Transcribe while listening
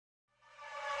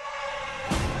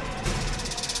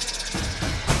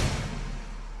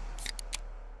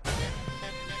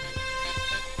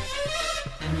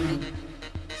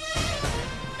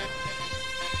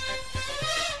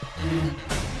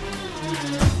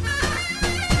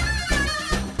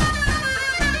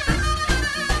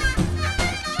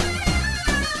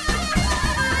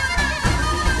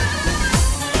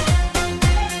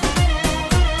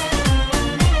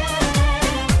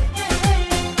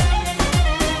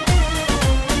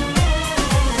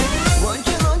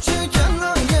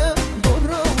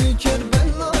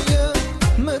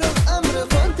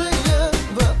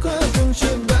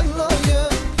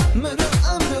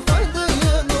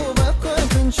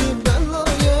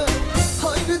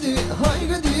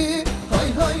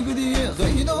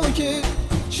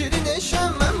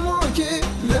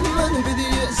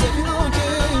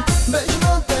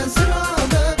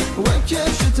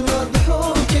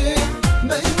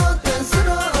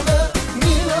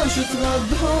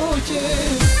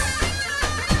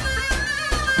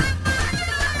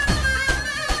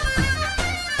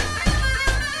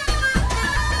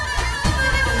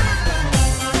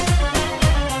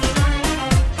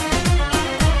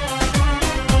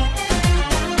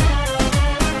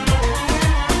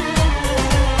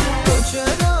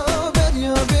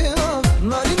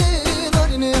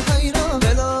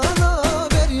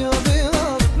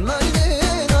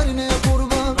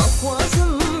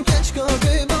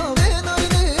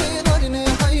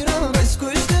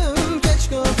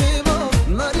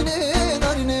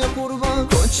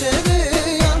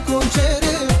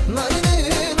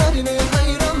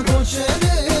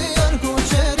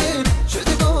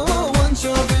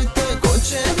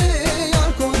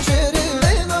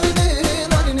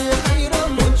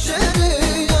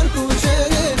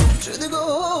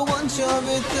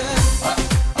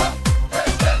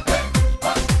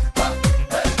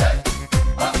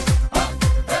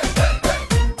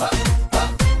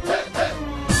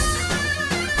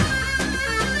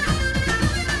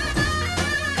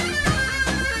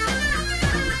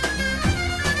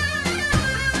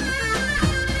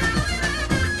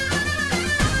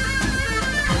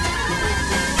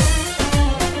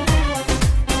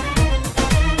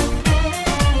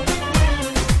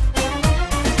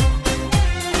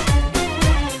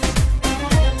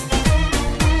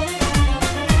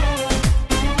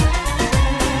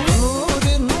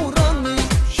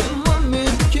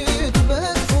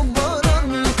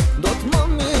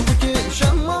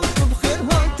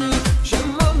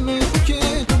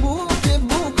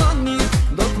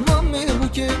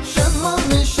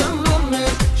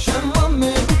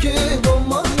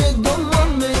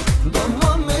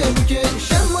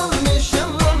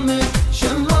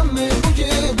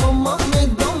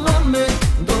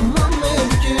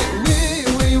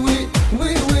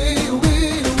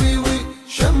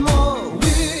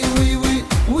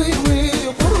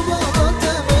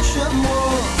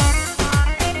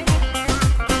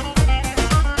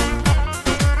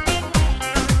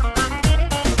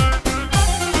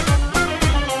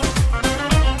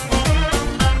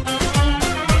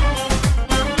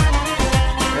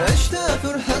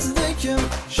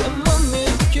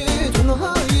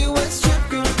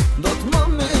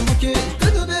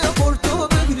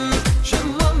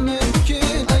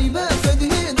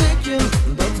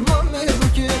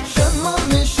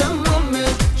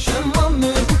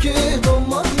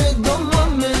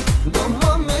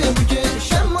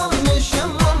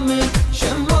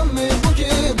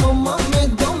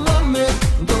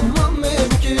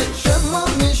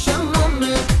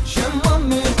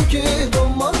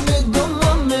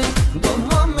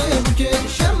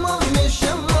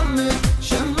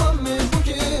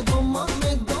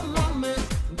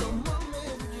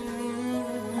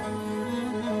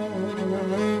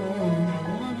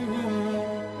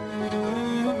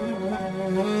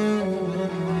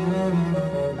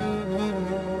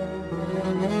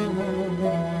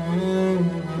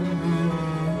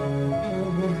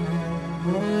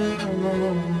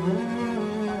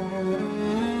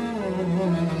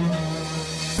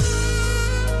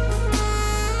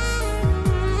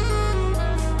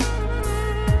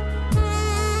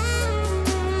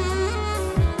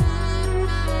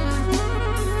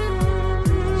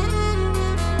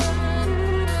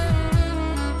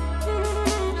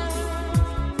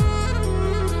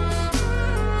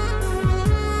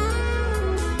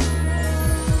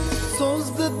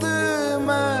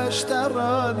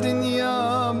اشترى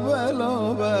دنيا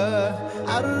بلوبه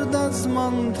عرض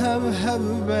زمان توهب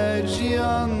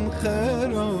بجيان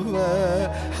خروبه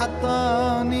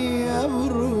حطاني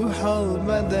بروح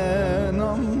البدن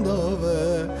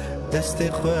امضوبه دست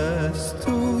خواست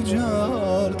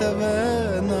تجار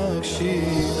تبه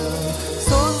نقشيده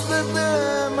سوز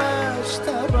ددم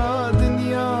اشترى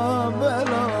دنيا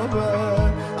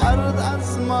بلوبه عرض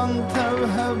زمان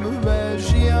توهب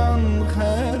بجيان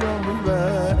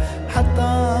خروبه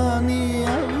حطاني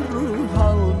بروح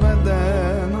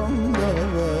البدن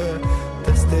امضوبه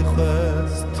دست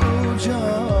خواست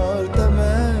تجار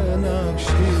تبه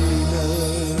نقشيده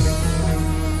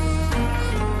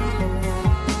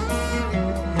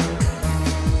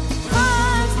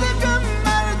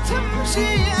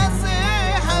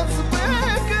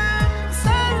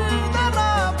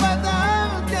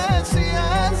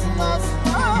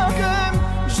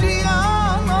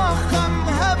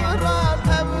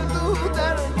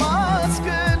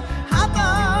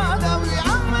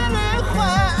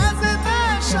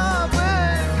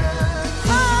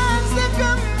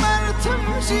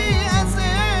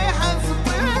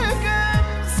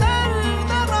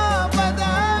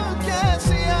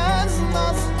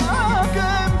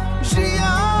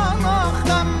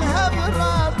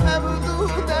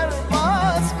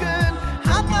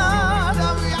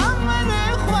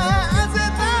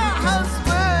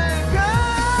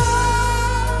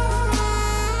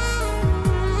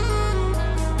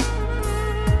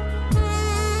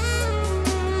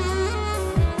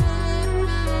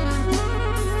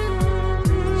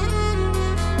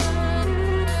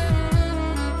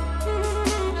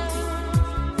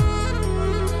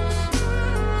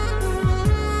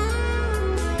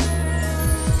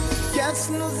کس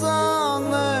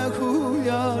نزانه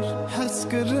خویار حس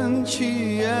کرن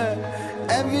چیه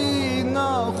اوی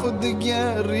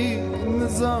ناخودگری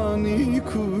نزانی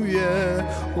کویه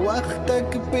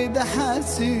وقتک پیدا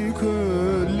حسی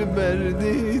کل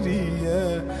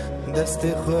بردیریه دست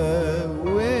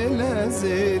خواه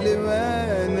لزیل و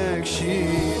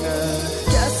نکشینه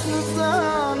کس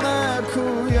نزانه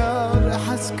کویار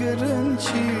حس کرن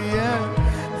چیه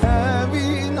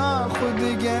اوی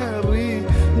ناخودگری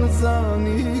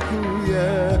نزانی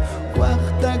کویه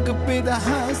وقتک پیدا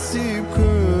حسی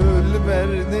کل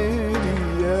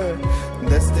بردیریه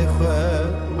دست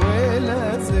خواه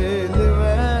لزیل و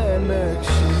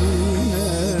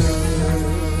نکشینه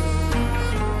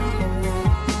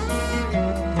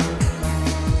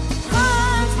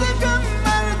حزبکم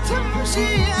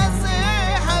برتمشی از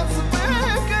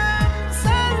حزبکم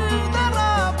سر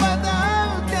در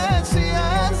بدم کسی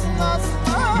از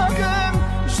نسناکم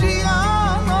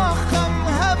جیان آخم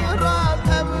هبرات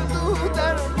ابدو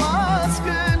در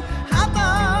ماسکن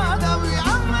حقا دوی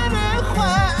عمر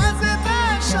خواه از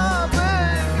دشابه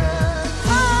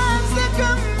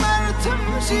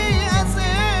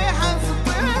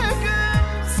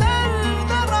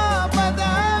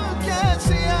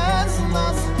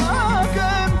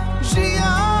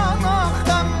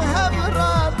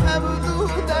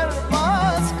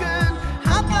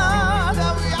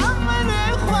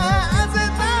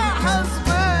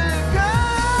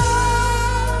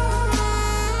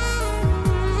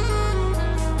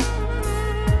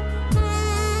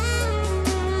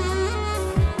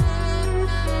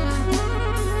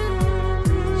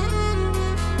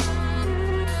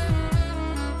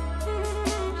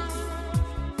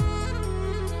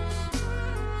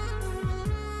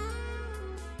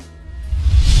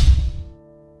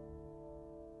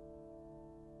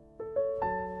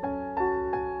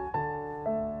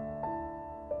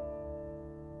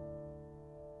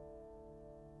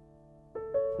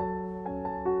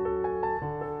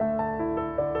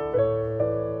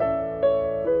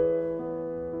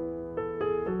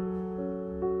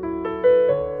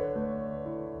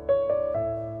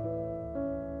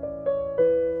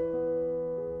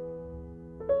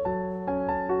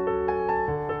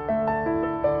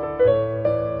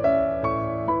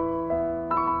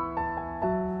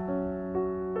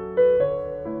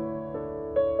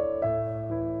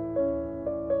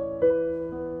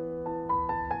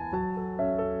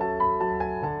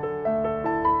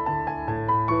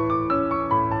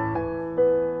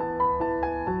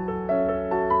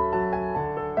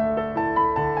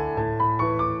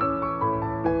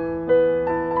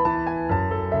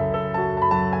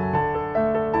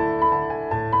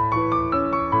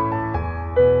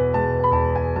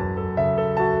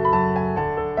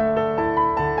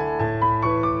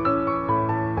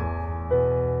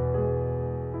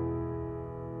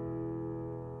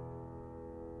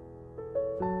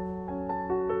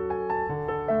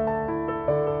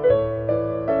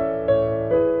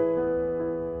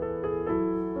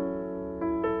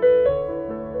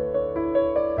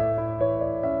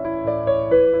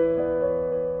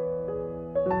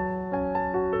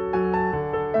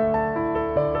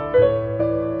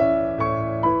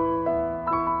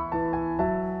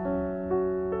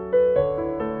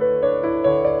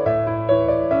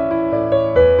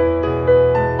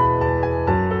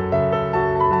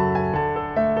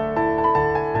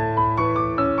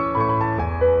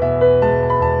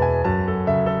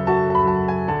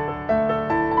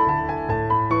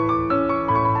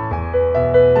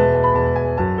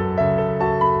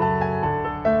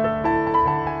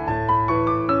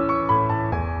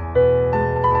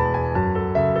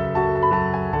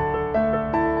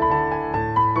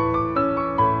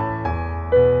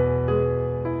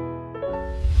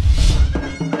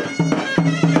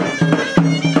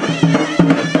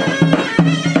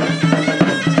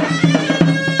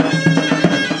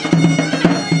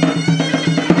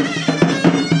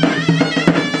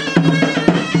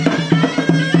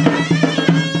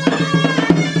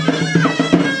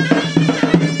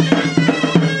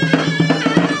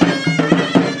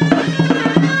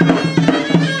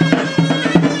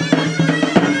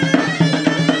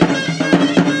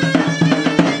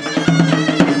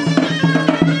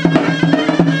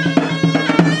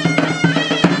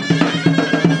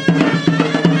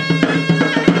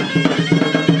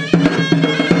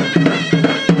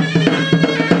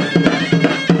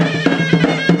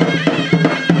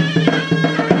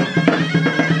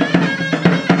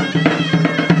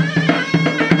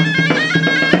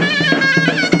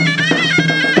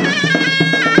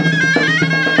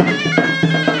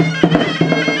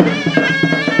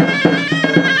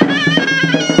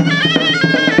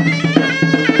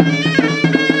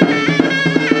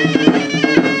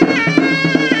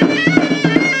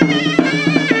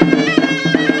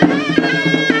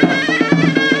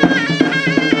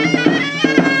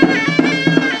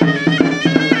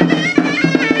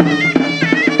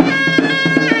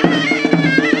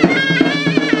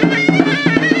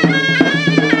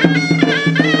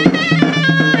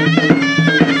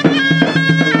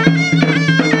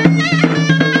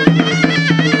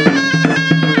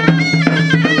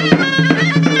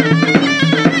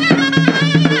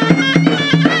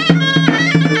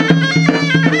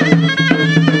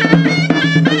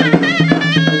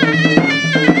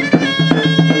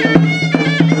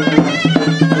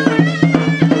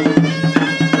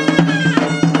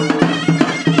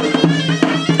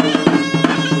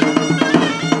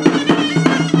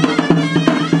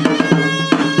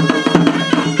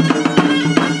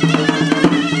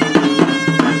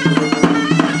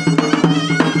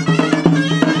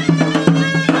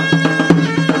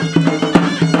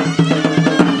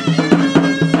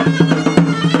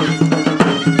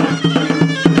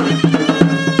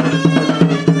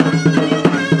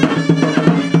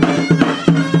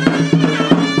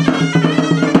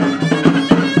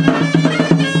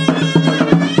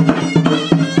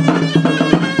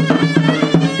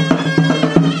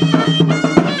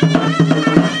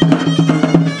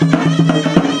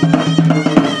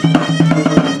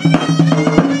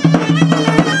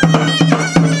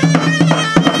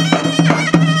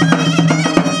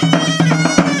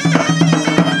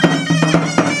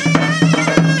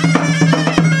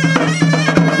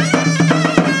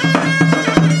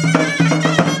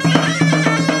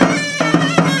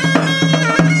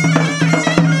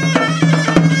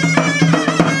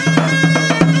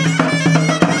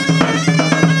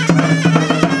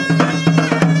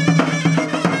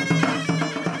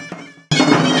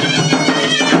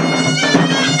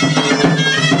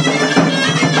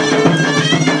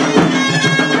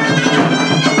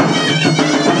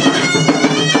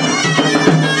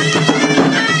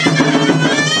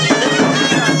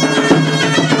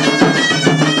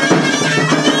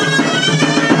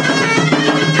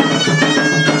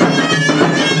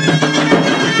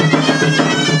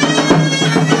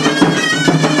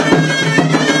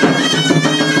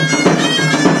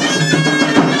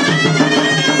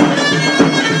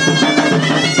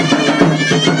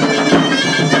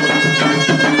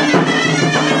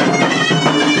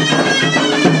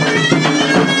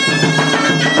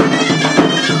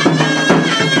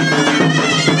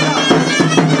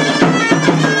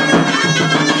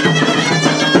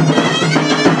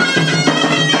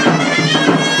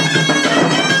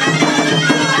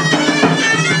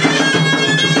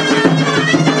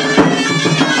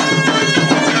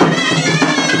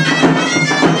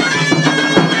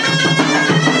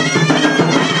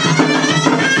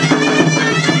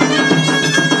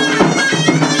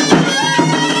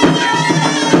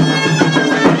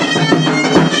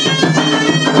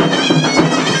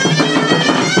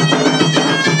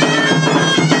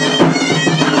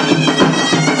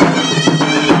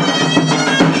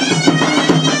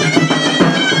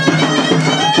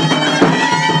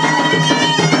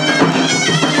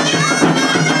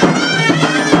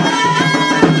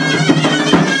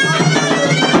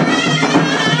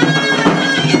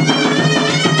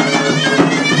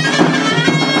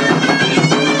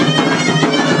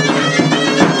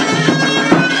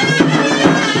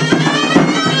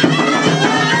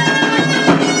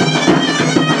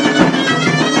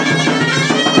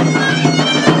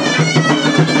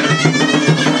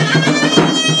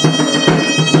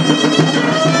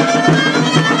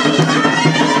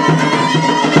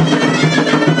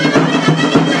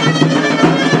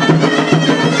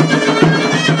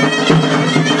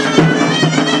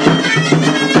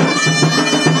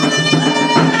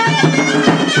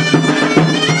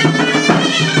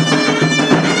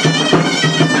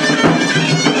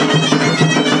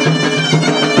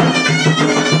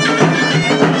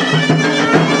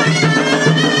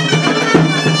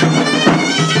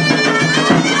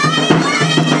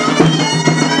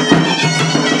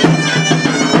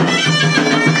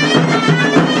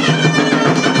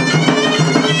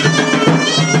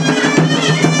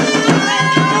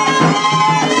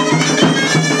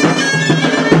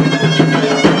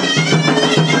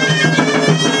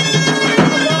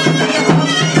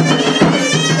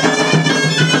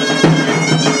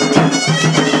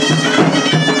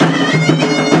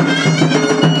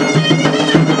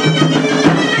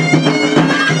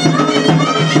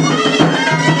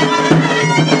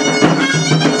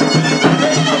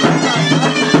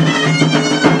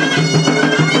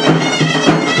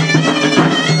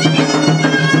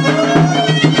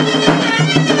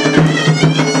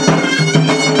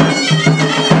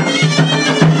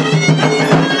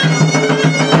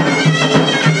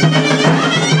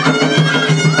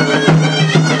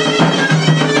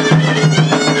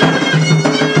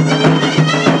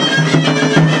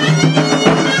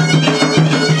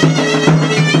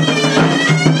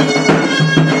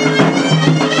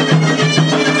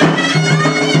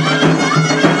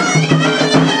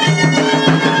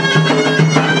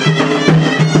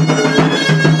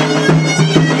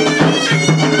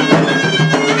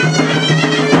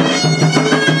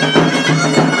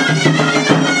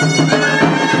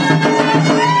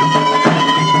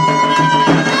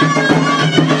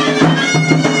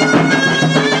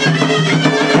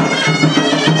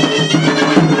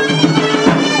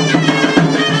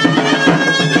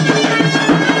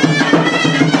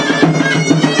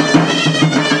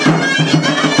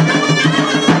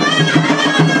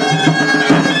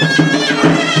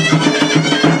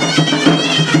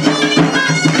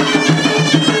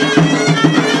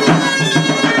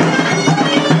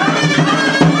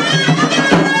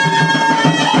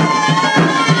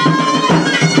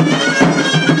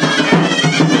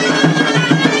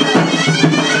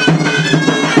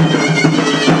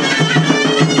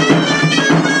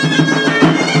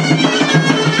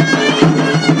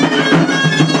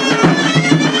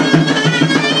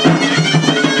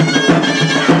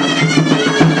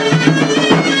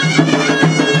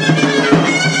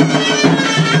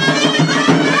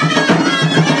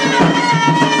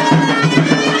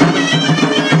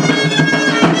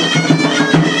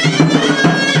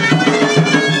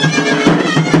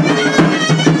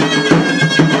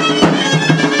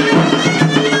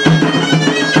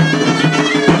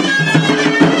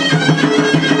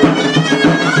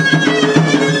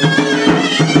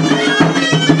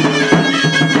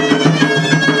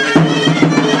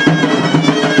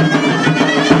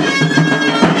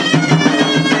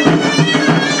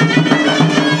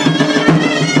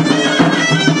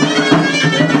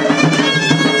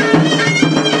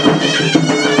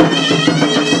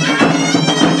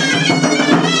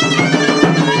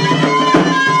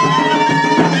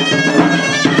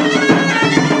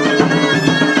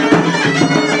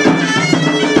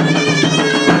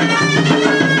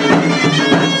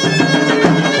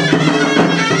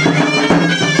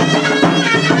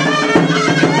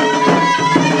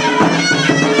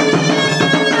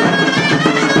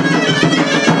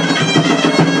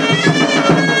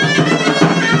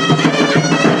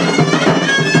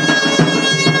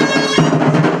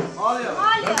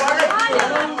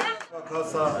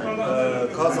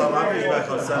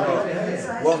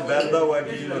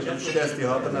شکستی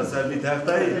هاتن سرلی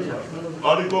تختایی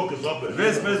آری گوک زابه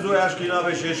ویس بزدو اشکینا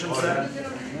به ششم سر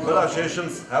بلا ششم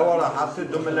هوارا هفته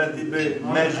دو ملتی به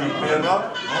مجی بیراب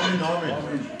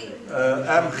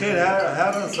ام خیر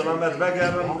هر سلامت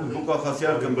بگرم بوکا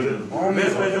خاصیار کن برن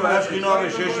ویس بزدو اشکینا به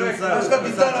ششم سر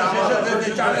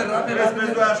ویس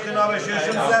بزدو اشکینا به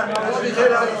ششم سر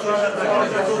خیر هر سلامت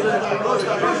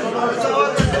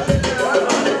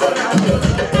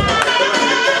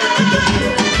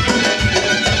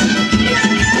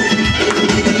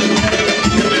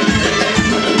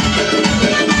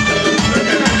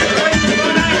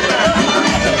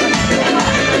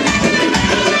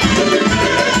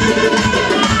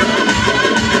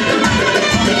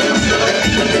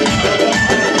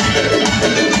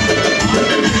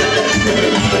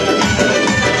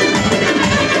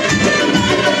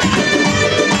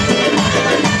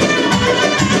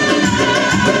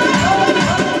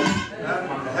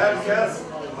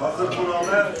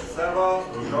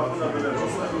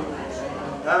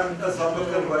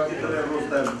سابقا وقتی دل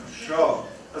روستم شاه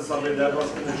اصابه درباز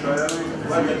کنه شایری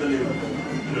و گدلی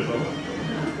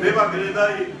بیما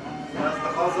گریدای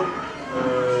استخاصم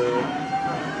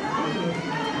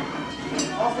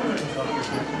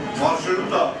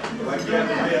مارشروطا وقتی هم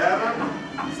بیهرم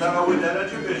سباوی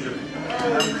درجه بشم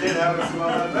هم خیلی هم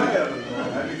رسولانه بگرم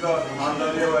همیگاه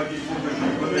اندالیا وقتی خوب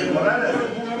بشم کنه مرانه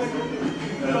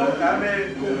همه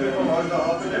آجده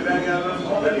حاطنه بگرم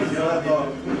ولی زیاده تا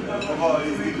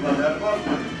خواهیزی و درباز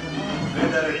به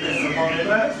درکه زمانه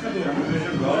بست بشم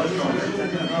گاه شامل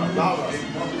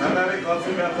همه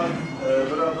کاسی بخواد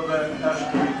برادو به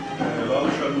عشقی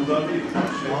لالش آلودانی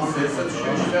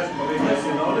 366 باقی کسی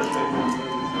نالش بکنم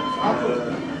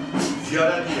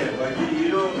زیارتیه و که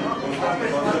ایرو گفتم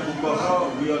بخوانده بوکاها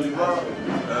ویالیبا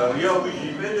یا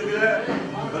ویجیبه دبیره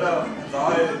برا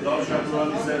زهای لالش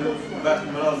آلودانی سر وقت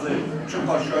مرازه چون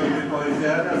قاشایی به پایزه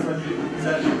هر اصلا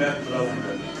سرلی وقت مرازه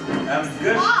بره هم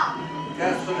گشت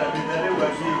کس تو نمیداره و که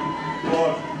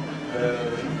بار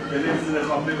تلویزیون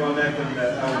خواهی با نکنه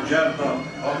او جردا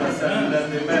آقا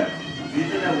سرلنده من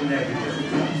دیدنه و نگیده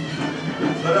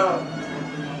برا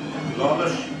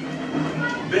لالش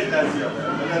به قضیابه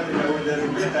ملت نویداری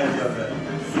به قضیابه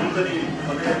سلطنی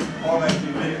خدا آمکی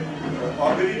به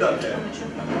آگری داده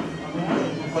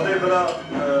خدا برا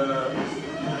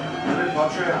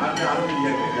پاچه عرقی عرقی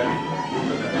یکی گلی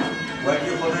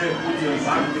وکی خدا بودی و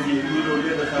زنگی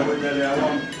ایلولیه دخواه دلی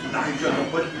اوام نحیجا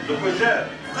دکشه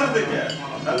قرده که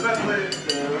البته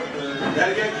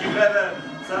درگه کیمه و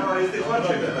سرمایزی خود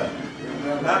چه بره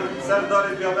هم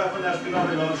سرداری بیا بخون اشکینا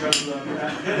به لانشار بودن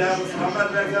خیلی هم سلامت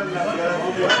بگم نفیارت